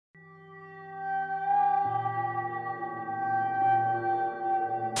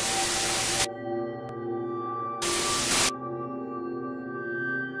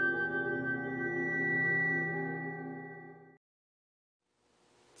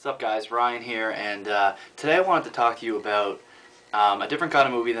What's up, guys? Ryan here, and today I wanted to talk to you about a different kind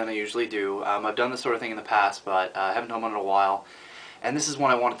of movie than I usually do. I've done this sort of thing in the past, but I haven't done one in a while, and this is one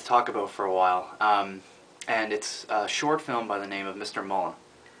I wanted to talk about for a while. And it's a short film by the name of Mr. Mullen.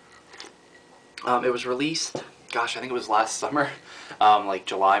 It was released, gosh, I think it was last summer, like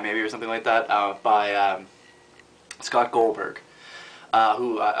July maybe or something like that, by Scott Goldbery,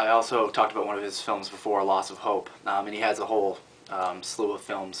 who I also talked about one of his films before, Loss of Hope, and he has a whole slew of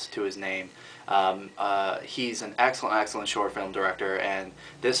films to his name. He's an excellent short film director, and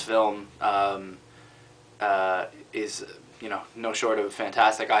this film is, you know, no short of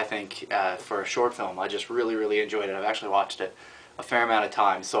fantastic, I think, for a short film. I just really enjoyed it. I've actually watched it a fair amount of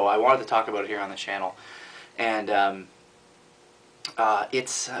times, so I wanted to talk about it here on the channel. And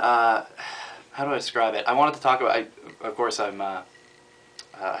it's, how do I describe it? I wanted to talk about, of course I'm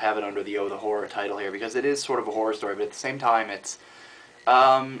have it under the the horror title here because it is sort of a horror story, but at the same time it's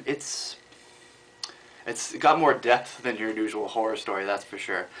got more depth than your usual horror story, that's for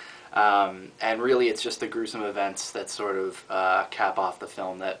sure. And really it's just the gruesome events that sort of cap off the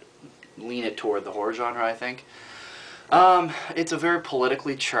film that lean it toward the horror genre, I think. It's a very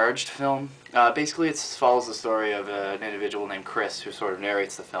politically charged film. Basically it follows the story of an individual named Chris who sort of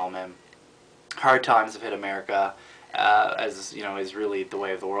narrates the film, and hard times have hit America, as you know, is really the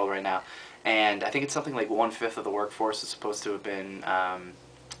way of the world right now. And I think it's something like 1/5 of the workforce is supposed to have been,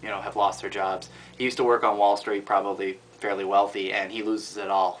 you know, have lost their jobs. He used to work on Wall Street, probably fairly wealthy, and he loses it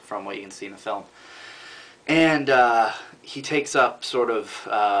all from what you can see in the film. And he takes up sort of,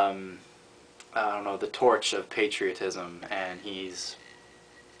 I don't know, the torch of patriotism, and he's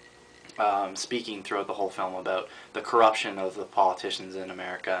speaking throughout the whole film about the corruption of the politicians in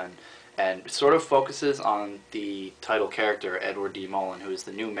America, and sort of focuses on the title character, Edward D. Mullen, who is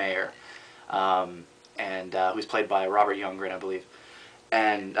the new mayor, and who's played by Robert Youngren, I believe.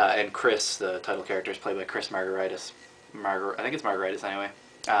 And Chris, the title character, is played by Chris Margaritis. I think it's Margaritis anyway.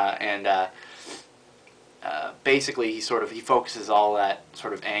 Basically, he focuses all that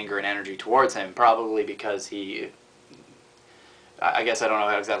sort of anger and energy towards him, probably because I guess I don't know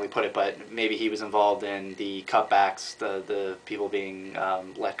how to exactly put it, but maybe he was involved in the cutbacks, the people being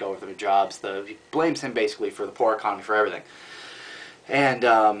let go of their jobs. He blames him basically for the poor economy, for everything. And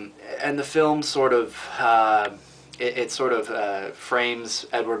the film sort of frames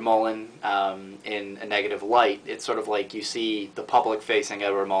Edward Mullen in a negative light. It's sort of like you see the public facing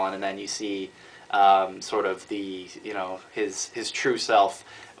Edward Mullen, and then you see sort of the, you know, his true self.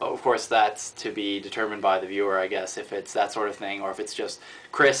 Of course, that's to be determined by the viewer, I guess, if it's that sort of thing, or if it's just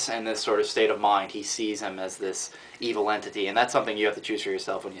Chris in this sort of state of mind. He sees him as this evil entity, and that's something you have to choose for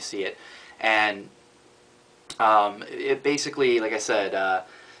yourself when you see it. And it basically, like I said,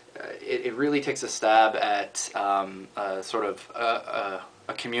 it really takes a stab at sort of a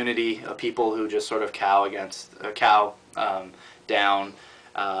community of people who just sort of cow down,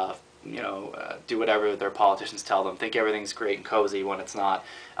 you know, do whatever their politicians tell them, think everything's great and cozy when it's not.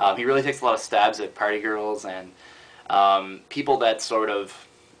 He really takes a lot of stabs at party girls and people that sort of,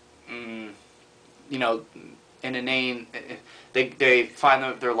 you know, in inane, they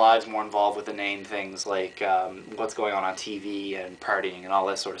find their lives more involved with inane things like what's going on TV and partying and all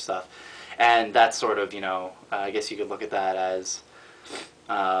this sort of stuff. And that's sort of, you know, I guess you could look at that as,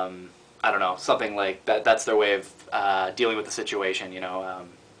 I don't know, something like that. That's their way of dealing with the situation, you know,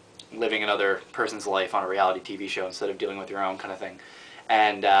 living another person's life on a reality TV show instead of dealing with your own, kind of thing.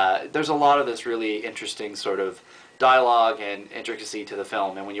 And there's a lot of this really interesting sort of dialogue and intricacy to the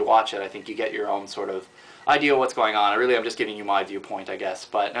film, and when you watch it, I think you get your own sort of idea of what's going on. I'm just giving you my viewpoint, I guess,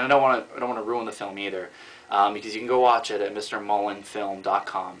 and I don't want to ruin the film either, because you can go watch it at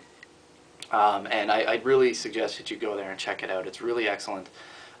MrMullenFilm.com, and I really suggest that you go there and check it out. It's really excellent.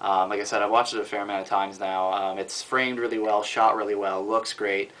 Like I said, I've watched it a fair amount of times now. It's framed really well, shot really well, looks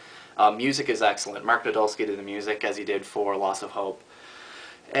great. Music is excellent. Mark Nadolski did the music, as he did for Loss of Hope.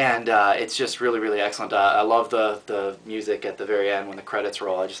 And it's just really excellent. I love the music at the very end when the credits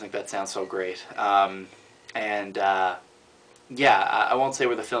roll. I just think that sounds so great. Yeah, I won't say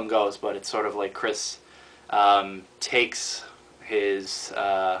where the film goes, but it's sort of like Chris takes his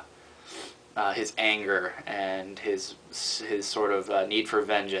anger and his sort of need for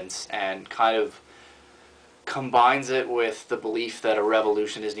vengeance and kind of combines it with the belief that a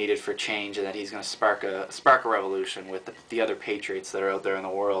revolution is needed for change, and that he's going to spark a revolution with the other patriots that are out there in the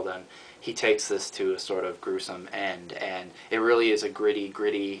world. And he takes this to a sort of gruesome end, and it really is a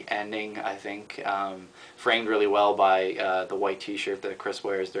gritty ending, I think, framed really well by the white t-shirt that Chris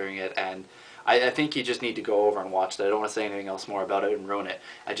wears during it. And I think you just need to go over and watch that. I don't want to say anything else more about it and ruin it.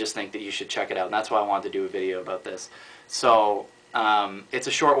 I just think that you should check it out, and that's why I wanted to do a video about this. So It's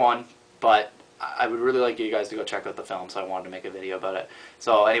a short one, but I would really like you guys to go check out the film, so I wanted to make a video about it.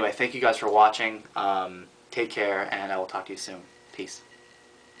 So anyway, thank you guys for watching. Take care, and I will talk to you soon. Peace.